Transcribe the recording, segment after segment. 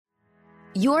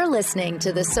You're listening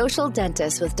to The Social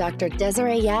Dentist with Dr.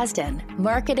 Desiree Yazdan,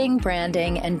 marketing,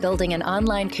 branding, and building an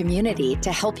online community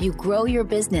to help you grow your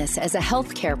business as a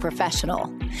healthcare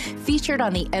professional. Featured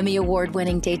on the Emmy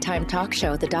Award-winning daytime talk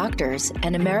show, The Doctors,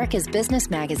 and America's business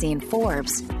magazine,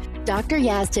 Forbes, Dr.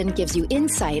 Yazdan gives you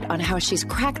insight on how she's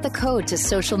cracked the code to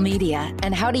social media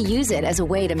and how to use it as a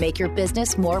way to make your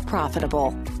business more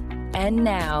profitable. And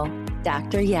now,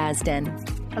 Dr.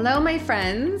 Yazdan. Hello, my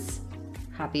friends.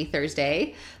 Happy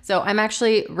Thursday. So I'm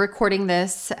actually recording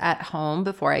this at home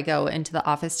before I go into the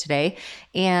office today.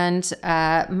 And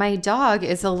my dog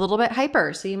is a little bit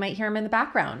hyper, so you might hear him in the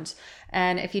background.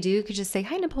 And if you do, you could just say,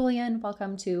 hi, Napoleon,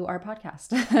 welcome to our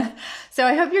podcast. So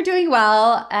I hope you're doing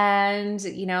well. And,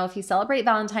 you know, if you celebrate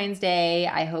Valentine's Day,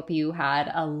 I hope you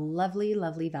had a lovely,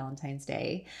 lovely Valentine's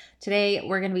Day. Today,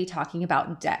 we're going to be talking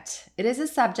about debt. It is a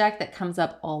subject that comes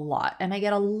up a lot, and I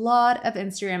get a lot of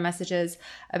Instagram messages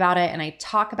about it, and I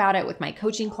talk about it with my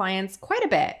coaching clients quite a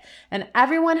bit. And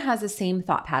everyone has the same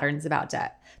thought patterns about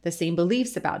debt. The same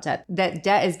beliefs about debt, that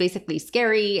debt is basically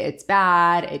scary, it's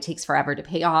bad, it takes forever to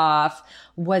pay off.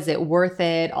 Was it worth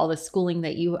it? All the schooling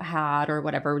that you had or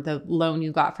whatever, the loan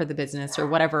you got for the business or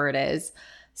whatever it is.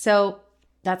 So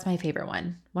that's my favorite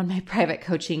one. When my private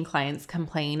coaching clients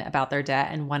complain about their debt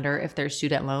and wonder if their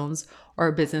student loans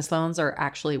or business loans are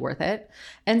actually worth it.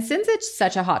 And since it's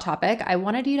such a hot topic, I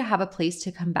wanted you to have a place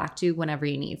to come back to whenever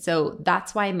you need. So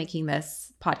that's why I'm making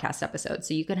this podcast episode.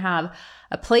 So you can have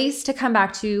a place to come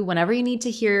back to whenever you need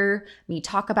to hear me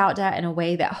talk about debt in a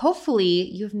way that hopefully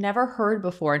you've never heard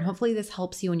before. And hopefully this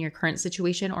helps you in your current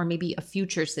situation or maybe a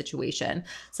future situation.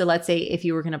 So let's say if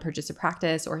you were going to purchase a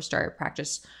practice or start a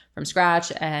practice from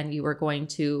scratch and you were going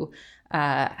to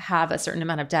have a certain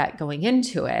amount of debt going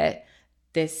into it,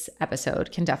 this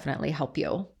episode can definitely help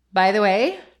you. By the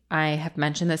way, I have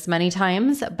mentioned this many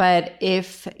times, but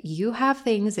if you have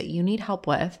things that you need help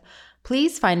with,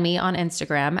 please find me on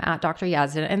Instagram at Dr.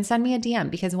 Yazdan and send me a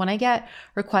DM, because when I get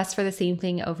requests for the same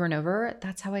thing over and over,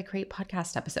 that's how I create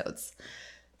podcast episodes.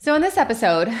 So in this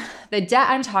episode, the debt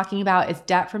I'm talking about is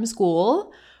debt from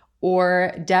school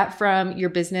or debt from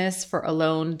your business for a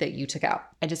loan that you took out.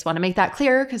 I just want to make that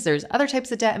clear because there's other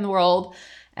types of debt in the world,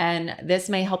 and this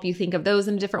may help you think of those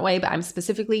in a different way, but I'm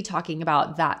specifically talking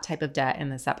about that type of debt in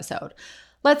this episode.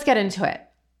 Let's get into it.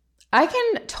 I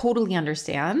can totally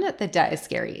understand that debt is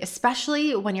scary,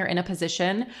 especially when you're in a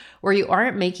position where you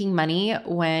aren't making money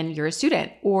when you're a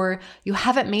student, or you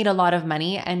haven't made a lot of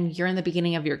money and you're in the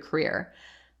beginning of your career,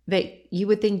 that you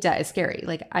would think debt is scary.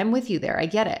 Like, I'm with you there. I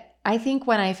get it. I think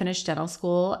when I finished dental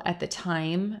school at the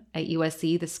time at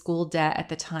USC, the school debt at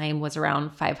the time was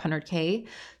around $500K.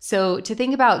 So to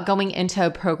think about going into a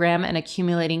program and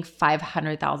accumulating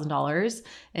 $500,000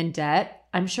 in debt,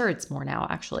 I'm sure it's more now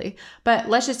actually, but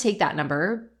let's just take that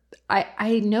number.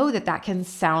 I know that can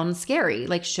sound scary.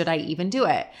 Like, should I even do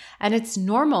it? And it's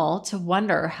normal to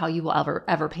wonder how you will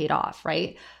ever pay it off,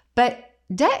 right? But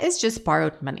debt is just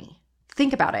borrowed money.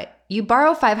 Think about it. You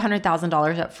borrow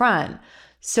 $500,000 up front,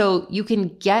 so you can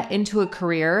get into a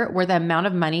career where the amount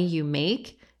of money you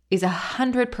make is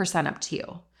 100% up to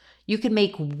you. You can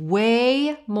make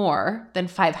way more than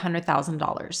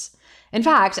 $500,000. In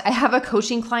fact, I have a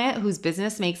coaching client whose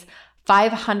business makes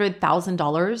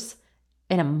 $500,000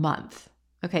 in a month.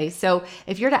 Okay, so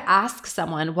if you're to ask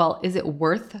someone, well, is it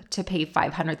worth to pay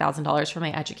 $500,000 for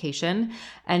my education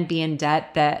and be in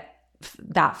debt that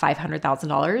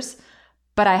 $500,000?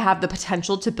 But I have the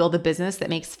potential to build a business that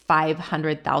makes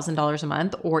 $500,000 a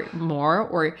month or more,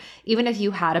 or even if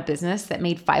you had a business that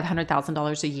made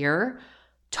 $500,000 a year,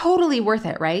 totally worth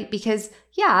it, right? Because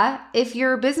yeah, if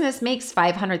your business makes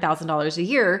 $500,000 a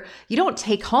year, you don't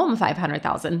take home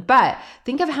 $500,000, but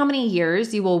think of how many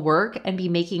years you will work and be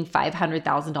making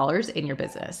 $500,000 in your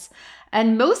business.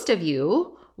 And most of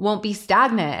you won't be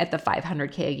stagnant at the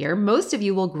 $500K a year. Most of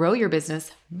you will grow your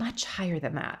business much higher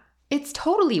than that. It's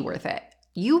totally worth it.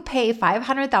 You pay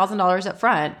 $500,000 up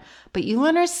front, but you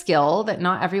learn a skill that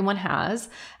not everyone has.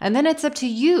 And then it's up to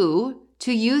you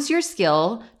to use your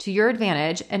skill to your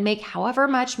advantage and make however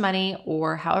much money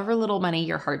or however little money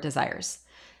your heart desires.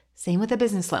 Same with a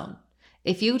business loan.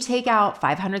 If you take out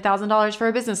 $500,000 for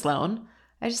a business loan,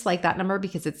 I just like that number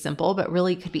because it's simple, but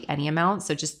really it could be any amount.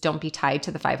 So just don't be tied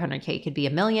to the 500K. It could be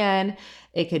 $1 million,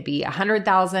 it could be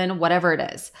 100,000, whatever it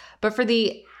is. But for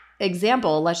the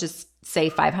example, let's just say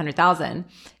 500,000.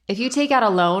 If you take out a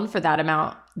loan for that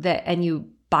amount and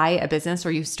you buy a business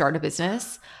or you start a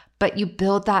business, but you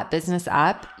build that business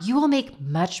up, you will make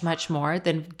much, much more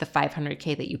than the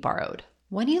 500K that you borrowed.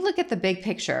 When you look at the big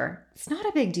picture, it's not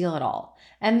a big deal at all.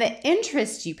 And the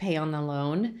interest you pay on the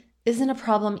loan isn't a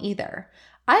problem either.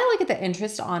 I look at the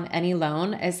interest on any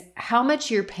loan as how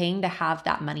much you're paying to have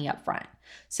that money up front.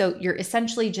 So you're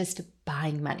essentially just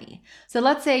buying money. So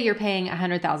let's say you're paying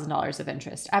 $100,000 of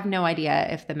interest. I have no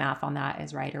idea if the math on that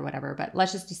is right or whatever, but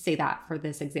let's just say that for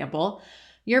this example.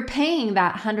 You're paying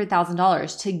that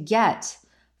 $100,000 to get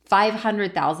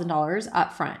 $500,000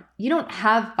 up front. You don't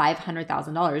have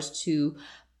 $500,000 to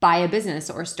buy a business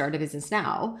or start a business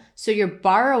now. So you're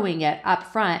borrowing it up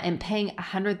front and paying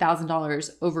 $100,000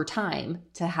 over time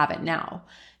to have it now.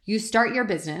 You start your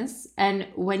business, and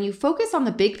when you focus on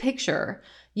the big picture,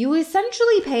 you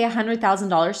essentially pay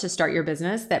 $100,000 to start your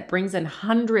business that brings in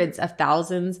hundreds of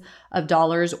thousands of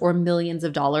dollars or millions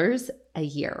of dollars a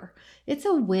year. It's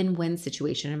a win-win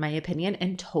situation, in my opinion,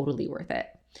 and totally worth it.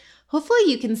 Hopefully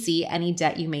you can see any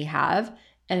debt you may have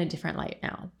in a different light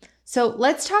now. So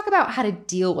let's talk about how to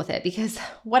deal with it, because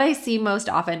what I see most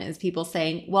often is people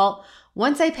saying, well,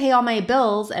 once I pay all my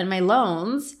bills and my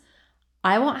loans,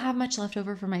 I won't have much left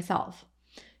over for myself.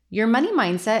 Your money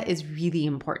mindset is really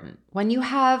important. When you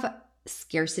have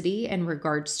scarcity in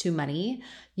regards to money,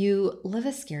 you live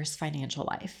a scarce financial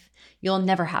life. You'll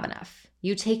never have enough.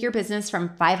 You take your business from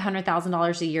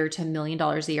 $500,000 a year to $1 million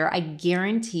a year, I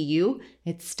guarantee you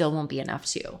it still won't be enough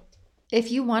to you.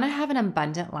 If you want to have an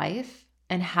abundant life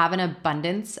and have an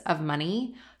abundance of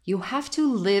money, you have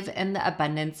to live in the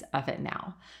abundance of it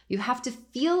now. You have to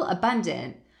feel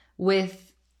abundant with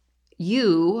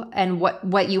you and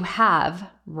what you have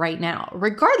right now,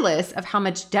 regardless of how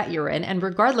much debt you're in and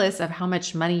regardless of how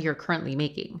much money you're currently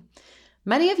making.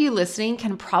 Many of you listening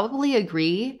can probably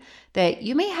agree that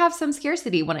you may have some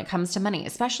scarcity when it comes to money,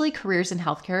 especially careers in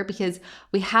healthcare, because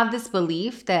we have this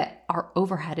belief that our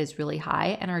overhead is really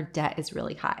high and our debt is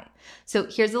really high. So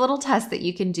here's a little test that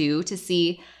you can do to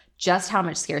see just how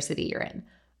much scarcity you're in.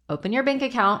 Open your bank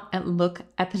account and look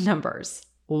at the numbers.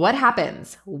 What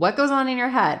happens? What goes on in your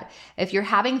head? If you're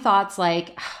having thoughts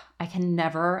like, I can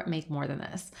never make more than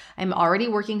this. I'm already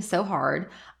working so hard.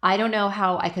 I don't know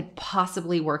how I could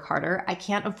possibly work harder. I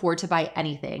can't afford to buy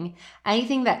anything.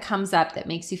 Anything that comes up that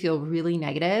makes you feel really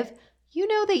negative, you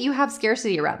know that you have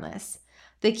scarcity around this.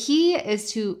 The key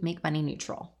is to make money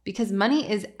neutral, because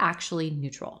money is actually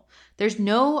neutral. There's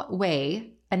no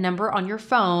way a number on your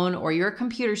phone or your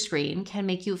computer screen can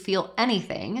make you feel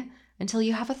anything until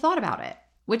you have a thought about it.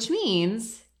 Which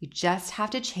means you just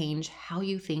have to change how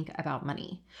you think about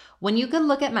money. When you can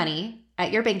look at money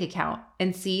at your bank account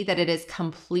and see that it is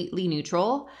completely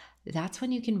neutral, that's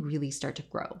when you can really start to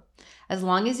grow. As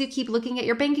long as you keep looking at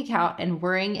your bank account and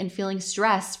worrying and feeling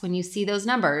stressed when you see those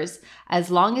numbers,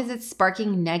 as long as it's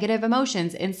sparking negative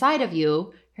emotions inside of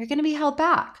you, you're going to be held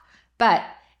back. But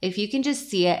if you can just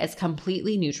see it as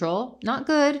completely neutral, not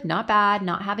good, not bad,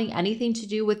 not having anything to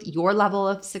do with your level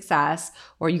of success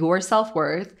or your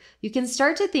self-worth, you can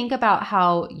start to think about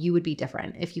how you would be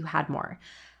different if you had more,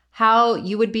 how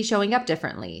you would be showing up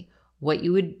differently, what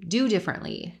you would do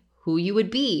differently, who you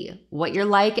would be, what you're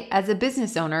like as a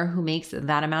business owner who makes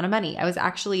that amount of money. I was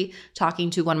actually talking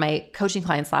to one of my coaching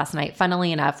clients last night.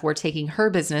 Funnily enough, we're taking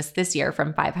her business this year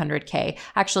from $500K,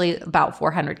 actually about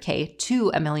 $400K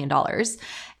to $1 million.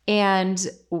 And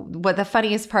what the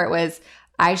funniest part was,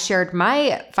 I shared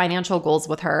my financial goals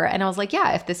with her and I was like,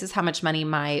 yeah, if this is how much money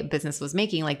my business was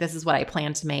making, like this is what I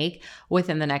plan to make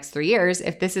within the next 3 years.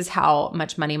 If this is how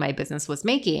much money my business was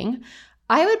making,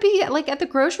 I would be like at the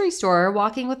grocery store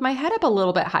walking with my head up a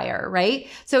little bit higher, right?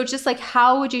 So just like,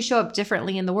 how would you show up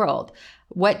differently in the world?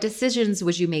 What decisions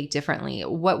would you make differently?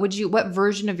 What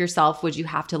version of yourself would you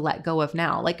have to let go of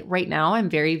now? Like right now, I'm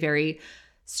very, very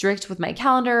strict with my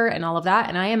calendar and all of that.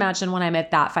 And I imagine when I'm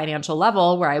at that financial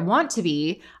level where I want to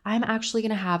be, I'm actually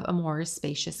going to have a more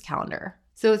spacious calendar.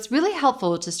 So it's really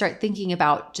helpful to start thinking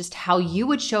about just how you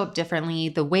would show up differently,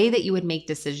 the way that you would make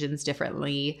decisions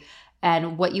differently,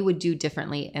 and what you would do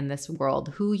differently in this world,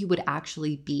 who you would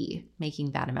actually be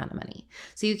making that amount of money.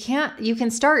 So you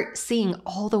can start seeing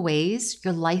all the ways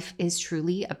your life is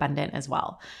truly abundant as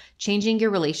well. Changing your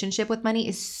relationship with money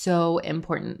is so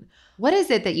important. What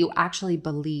is it that you actually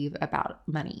believe about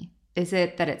money? Is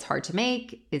it that it's hard to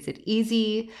make? Is it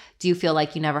easy? Do you feel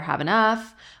like you never have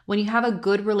enough? When you have a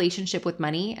good relationship with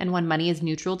money and when money is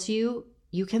neutral to you,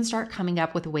 you can start coming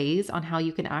up with ways on how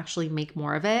you can actually make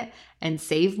more of it and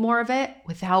save more of it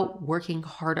without working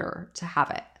harder to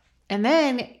have it. And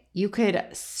then you could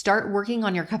start working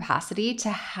on your capacity to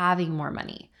having more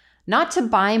money. not to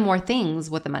buy more things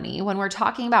with the money. When we're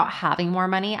talking about having more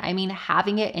money, I mean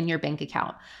having it in your bank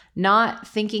account, not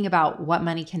thinking about what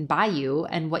money can buy you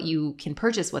and what you can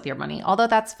purchase with your money. Although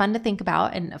that's fun to think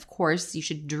about. And of course, you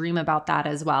should dream about that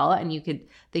as well. And you could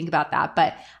think about that.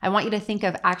 But I want you to think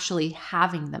of actually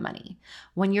having the money.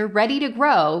 When you're ready to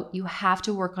grow, you have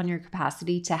to work on your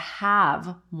capacity to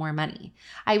have more money.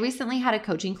 I recently had a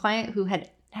coaching client who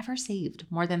had never saved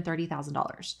more than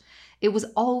 $30,000. It was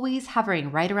always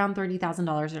hovering right around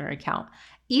 $30,000 in her account.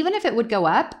 Even if it would go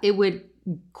up, it would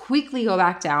quickly go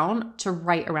back down to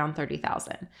right around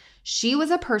 $30,000. She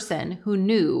was a person who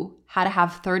knew how to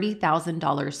have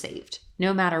 $30,000 saved,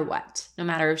 no matter what, no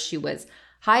matter if she was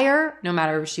higher, no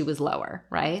matter if she was lower,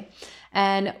 right?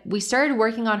 And we started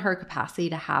working on her capacity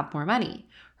to have more money.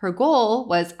 Her goal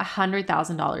was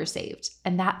 $100,000 saved,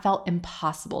 and that felt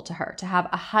impossible to her, to have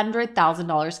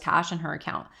 $100,000 cash in her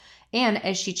account. And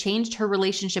as she changed her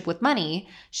relationship with money,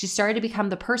 she started to become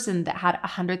the person that had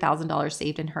 $100,000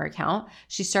 saved in her account.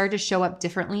 She started to show up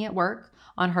differently at work,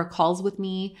 on her calls with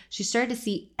me. She started to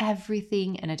see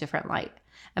everything in a different light.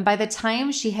 And by the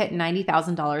time she hit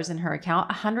 $90,000 in her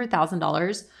account,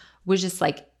 $100,000 was just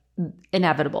like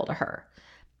inevitable to her.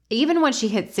 Even when she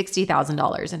hit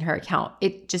 $60,000 in her account,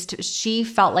 she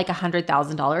felt like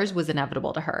 $100,000 was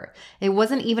inevitable to her. It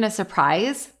wasn't even a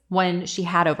surprise when she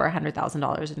had over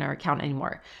 $100,000 in her account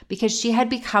anymore, because she had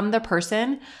become the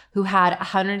person who had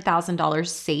 $100,000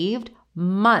 saved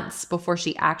months before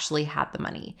she actually had the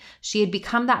money. She had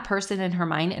become that person in her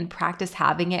mind and practiced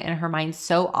having it in her mind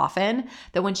so often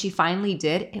that when she finally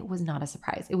did, it was not a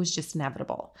surprise. It was just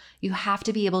inevitable. You have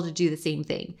to be able to do the same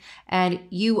thing. And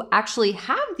you actually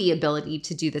have the ability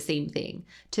to do the same thing,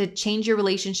 to change your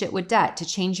relationship with debt, to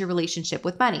change your relationship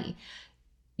with money.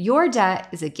 Your debt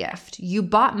is a gift. You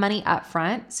bought money up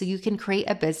front so you can create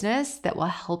a business that will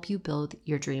help you build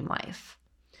your dream life.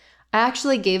 I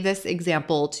actually gave this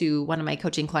example to one of my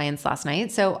coaching clients last night,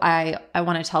 so I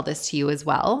want to tell this to you as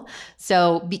well.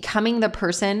 So becoming the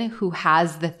person who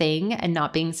has the thing and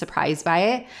not being surprised by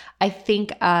it, I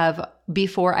think of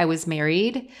before I was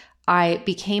married, I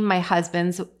became my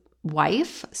husband's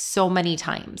wife so many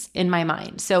times in my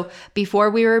mind. So before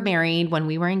we were married, when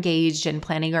we were engaged and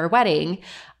planning our wedding,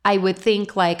 I would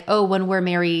think like, oh, when we're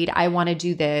married, I want to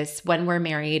do this. When we're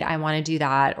married, I want to do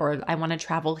that, or I want to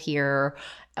travel here,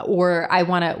 or I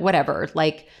want to whatever,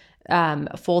 like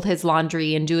fold his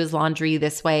laundry and do his laundry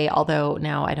this way. Although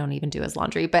now I don't even do his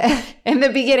laundry, but in the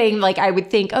beginning, like I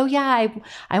would think, oh yeah,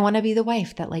 I want to be the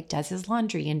wife that like does his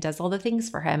laundry and does all the things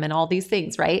for him and all these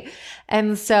things, right?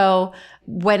 And so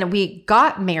when we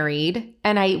got married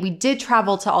and we did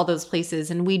travel to all those places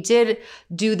and we did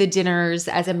do the dinners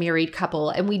as a married couple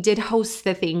and we did host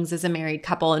the things as a married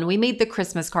couple and we made the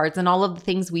Christmas cards and all of the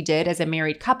things we did as a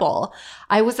married couple,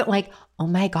 I wasn't like, oh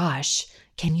my gosh,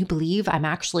 can you believe I'm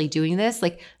actually doing this?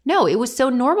 Like, no, it was so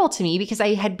normal to me because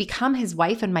I had become his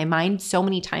wife in my mind so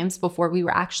many times before we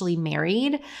were actually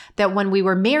married that when we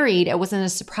were married, it wasn't a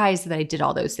surprise that I did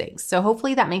all those things. So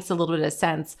hopefully that makes a little bit of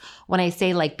sense when I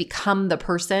say like become the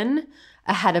person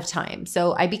ahead of time.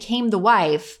 So I became the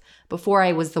wife before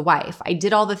I was the wife. I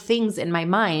did all the things in my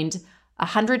mind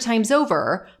 100 times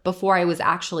over before I was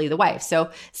actually the wife.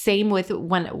 So same with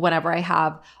whenever I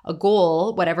have a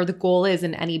goal, whatever the goal is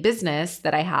in any business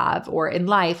that I have or in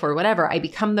life or whatever, I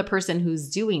become the person who's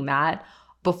doing that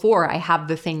before I have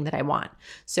the thing that I want.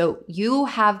 So you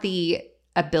have the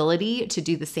ability to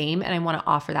do the same, and I want to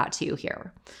offer that to you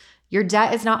here. Your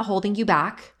debt is not holding you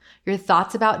back. Your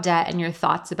thoughts about debt and your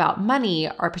thoughts about money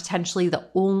are potentially the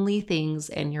only things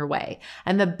in your way.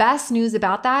 And the best news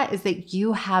about that is that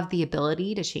you have the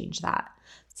ability to change that.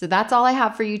 So that's all I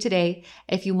have for you today.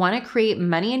 If you want to create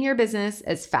money in your business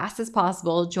as fast as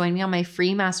possible, join me on my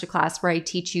free masterclass where I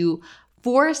teach you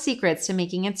 4 secrets to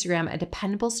making Instagram a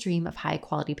dependable stream of high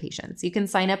quality patients. You can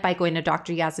sign up by going to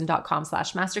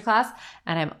dryazdan.com/masterclass.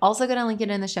 And I'm also going to link it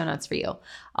in the show notes for you.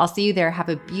 I'll see you there. Have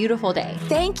a beautiful day.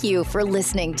 Thank you for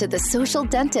listening to The Social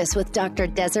Dentist with Dr.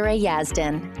 Desiree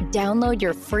Yazdan. Download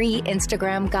your free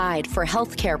Instagram guide for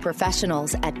healthcare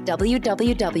professionals at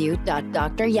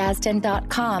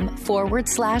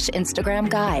www.dryazdan.com/Instagram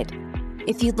guide.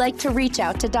 If you'd like to reach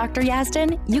out to Dr.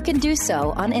 Yazdan, you can do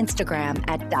so on Instagram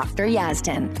at Dr.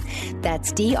 Yazdan.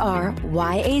 That's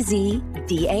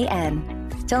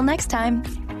DRYAZDAN. Till next time.